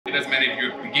It doesn't matter if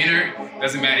you're a beginner,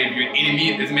 doesn't matter if you're an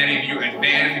intermediate, doesn't matter if you're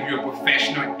advanced, if you're a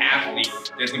professional athlete.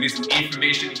 There's gonna be some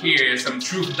information here, some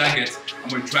truth nuggets I'm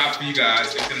gonna drop for you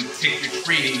guys. It's gonna take your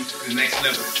training to the next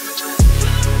level.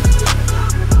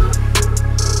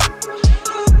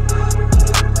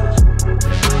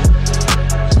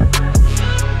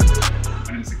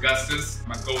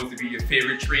 My goal is to be your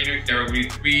favorite trainer. There will be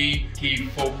 3 key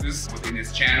focuses within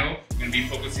this channel. I'm going to be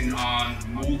focusing on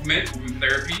movement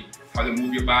therapy, how to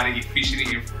move your body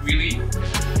efficiently and freely. We're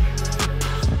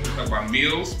going to talk about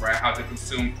meals, right? How to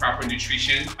consume proper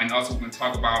nutrition. And also we're going to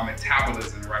talk about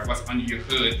metabolism, right? What's under your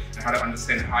hood and how to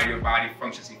understand how your body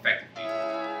functions effectively.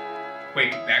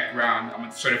 Quick background, I'm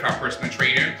a certified personal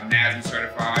trainer. I'm NASM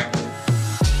certified.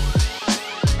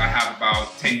 I have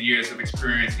about 10 years of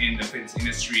experience in the fitness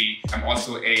industry. I'm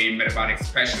also a metabolic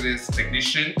specialist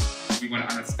technician. We want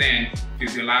to understand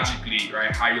physiologically,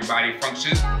 right, how your body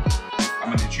functions.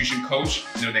 I'm a nutrition coach.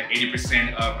 You know that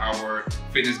 80% of our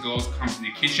fitness goals come from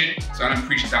the kitchen. So I don't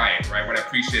preach diet, right? What I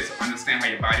preach is understand how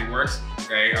your body works,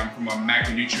 okay? From a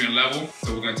macronutrient level.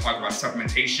 So we're going to talk about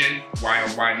supplementation, why or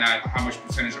why not, how much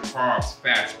percentage of carbs,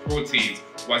 fats, proteins,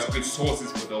 what's good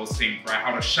sources for those things, right?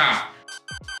 How to shop.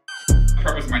 The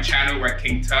purpose of my channel, right,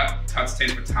 King Tut, Tut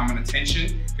stands for time and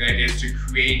attention, okay, is to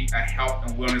create a health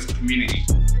and wellness community.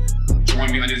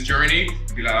 Join me on this journey.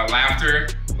 There'll be a lot of laughter,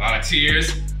 a lot of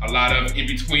tears, a lot of in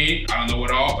between. I don't know it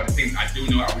all, but the things I do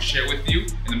know I will share with you,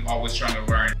 and I'm always trying to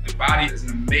learn. The body is an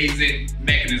amazing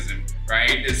mechanism,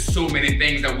 right? There's so many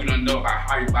things that we don't know about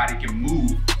how your body can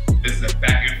move. This is a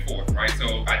back and forth, right?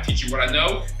 So I teach you what I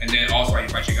know, and then also I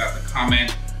invite you guys to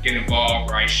comment, get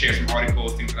involved, right? Share some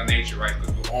articles, things of that nature, right?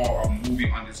 Because we all are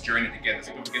moving on this journey together.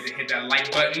 So don't forget to hit that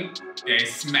like button, okay?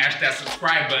 Smash that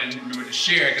subscribe button. Remember to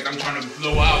share, because I'm trying to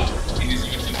blow out in this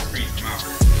YouTube street. I'm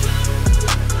out.